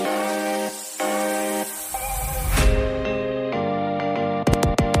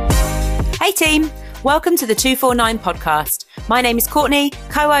team, welcome to the 249 podcast. My name is Courtney,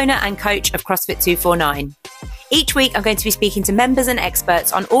 co-owner and coach of CrossFit 249. Each week I'm going to be speaking to members and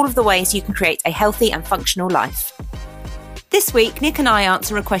experts on all of the ways you can create a healthy and functional life. This week, Nic and I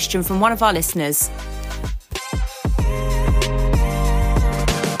answer a question from one of our listeners.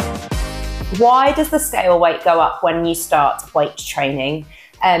 Why does the scale weight go up when you start weight training?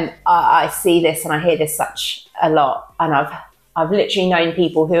 I see this and I hear this such a lot, and I've literally known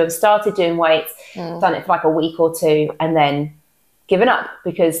people who have started doing weights, done it for like a week or two, and then given up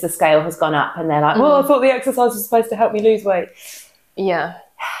because the scale has gone up, and they're like, well, I thought the exercise was supposed to help me lose weight. Yeah,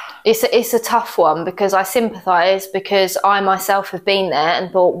 it's a tough one because I sympathise, because I myself have been there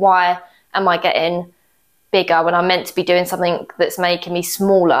and thought, why am I getting bigger when I'm meant to be doing something that's making me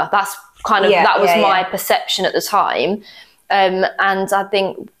smaller? That's kind of, that was my perception at the time. And I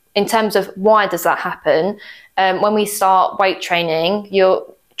think in terms of why does that happen, when we start weight training, your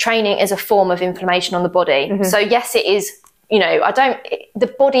training is a form of inflammation on the body. Mm-hmm. So yes, it is,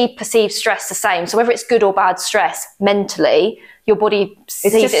 the body perceives stress the same. So whether it's good or bad stress, mentally, your body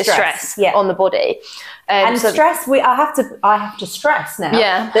sees it as stress on the body. And so stress, I have to stress now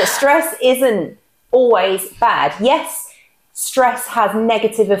that stress isn't always bad. Yes, stress has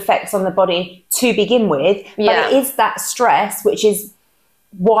negative effects on the body to begin with, but it is that stress which is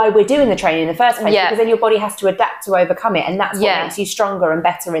why we're doing the training in the first place, because then your body has to adapt to overcome it, and that's what makes you stronger and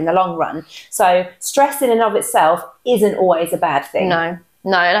better in the long run. So stress in and of itself isn't always a bad thing. No,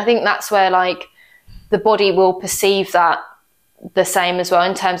 and I think that's where like the body will perceive that the same as well,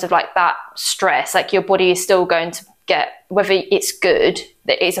 in terms of like that stress. Like your body is still going to get, whether it's good,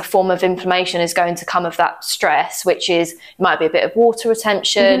 that is a form of inflammation is going to come of that stress, which is, it might be a bit of water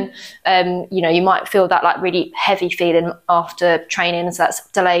retention. You might feel that like really heavy feeling after training, so that's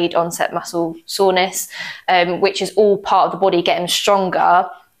delayed onset muscle soreness, which is all part of the body getting stronger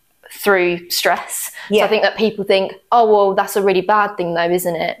through stress. So I think that people think, oh well, that's a really bad thing though,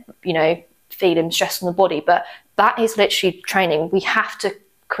 isn't it, feeling stress on the body? But that is literally training. We have to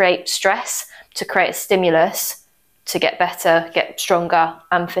create stress to create a stimulus to get better, get stronger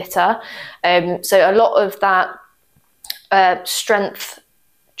and fitter. So a lot of that strength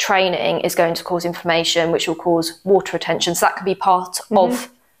training is going to cause inflammation, which will cause water retention. So that can be part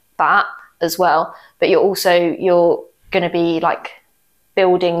of that as well. But you're going to be like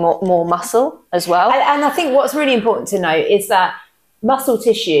building more muscle as well. And I think what's really important to note is that muscle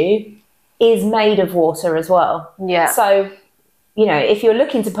tissue is made of water as well. Yeah. So, if you're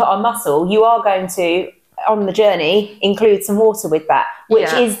looking to put on muscle, you are going to, on the journey, include some water with that,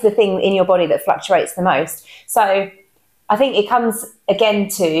 which is the thing in your body that fluctuates the most. So I think it comes again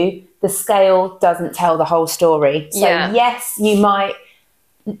to the scale doesn't tell the whole story. So yes, you might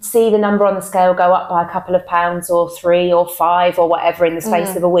see the number on the scale go up by a couple of pounds or 3 or 5 or whatever in the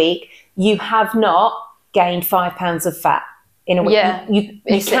space of a week. You have not gained 5 pounds of fat in a week.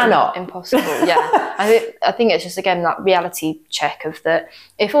 You cannot. Impossible. I think it's just, again, that reality check of that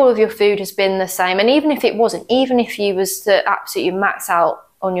if all of your food has been the same, and even if it wasn't, even if you was to absolutely max out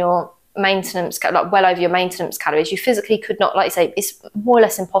on your maintenance, like well over your maintenance calories, you physically could not, like you say, it's more or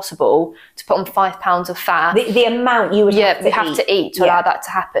less impossible to put on 5 pounds of fat. The amount you would have to eat to allow that to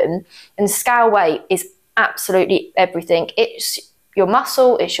happen. And scale weight is absolutely everything. It's your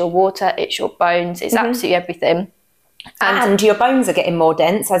muscle, it's your water, it's your bones, it's absolutely everything. And your bones are getting more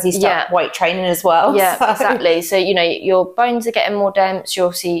dense as you start weight training as well. Yeah, exactly. So, your bones are getting more dense.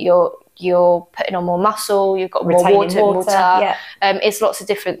 You'll see you're putting on more muscle. You've got more water. It's lots of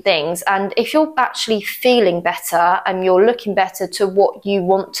different things. And if you're actually feeling better and you're looking better to what you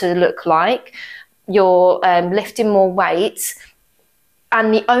want to look like, you're lifting more weight,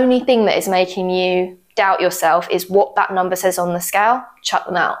 and the only thing that is making you doubt yourself is what that number says on the scale, chuck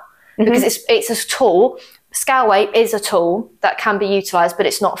them out. Because it's a tool. Scale weight is a tool that can be utilised, but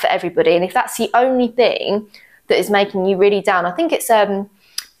it's not for everybody. And if that's the only thing that is making you really down, I think it's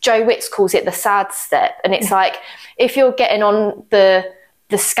Joe Wicks calls it the sad step. And it's like, if you're getting on the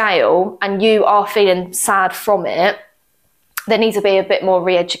scale and you are feeling sad from it, there needs to be a bit more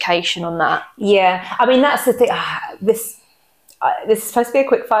re-education on that. Yeah, I mean, that's the thing. This is supposed to be a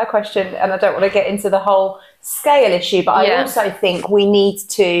quick fire question, and I don't want to get into the whole scale issue, but I also think we need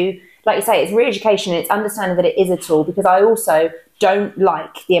to, like you say, it's re-education, it's understanding that it is a tool, because I also don't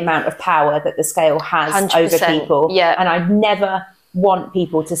like the amount of power that the scale has 100%. Over people. Yeah. And I never want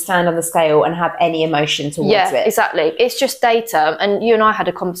people to stand on the scale and have any emotion towards it. Yeah, exactly. It's just data. And you and I had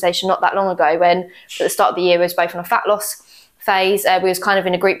a conversation not that long ago when, at the start of the year, we was both on a fat loss phase. We was kind of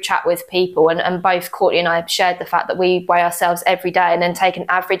in a group chat with people, and both Courtney and I shared the fact that we weigh ourselves every day and then take an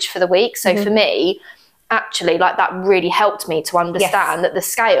average for the week. So for me, actually, like, that really helped me to understand that the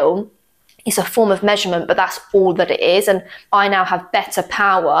scale it's a form of measurement, but that's all that it is. And I now have better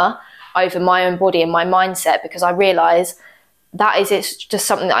power over my own body and my mindset, because I realise that it's just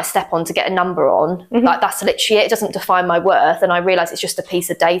something that I step on to get a number on. Like, that's literally it. It doesn't define my worth. And I realise it's just a piece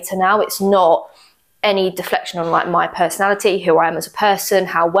of data now. It's not any deflection on like my personality, who I am as a person,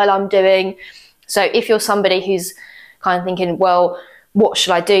 how well I'm doing. So if you're somebody who's kind of thinking, well, what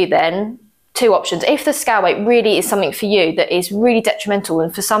should I do then? Two options. If the scale weight really is something for you that is really detrimental,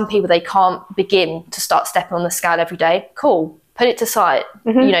 and for some people they can't begin to start stepping on the scale every day, cool, put it to side.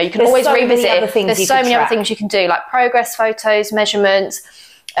 You know, you can always revisit it. There's so many other things you can do, like progress photos, measurements,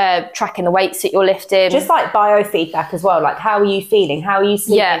 tracking the weights that you're lifting. Just like biofeedback as well, like how are you feeling? How are you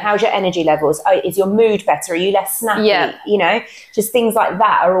sleeping? How's your energy levels? Oh, is your mood better? Are you less snappy? You know, just things like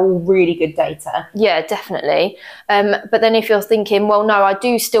that are all really good data. Yeah, definitely. But then if you're thinking, well, no, I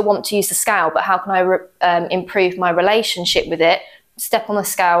do still want to use the scale, but how can I improve my relationship with it? Step on the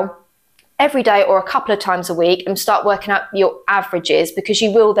scale every day or a couple of times a week and start working out your averages, because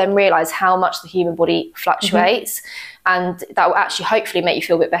you will then realise how much the human body fluctuates, and that will actually hopefully make you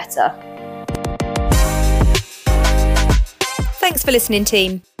feel a bit better. Thanks for listening,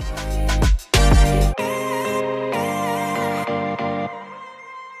 team.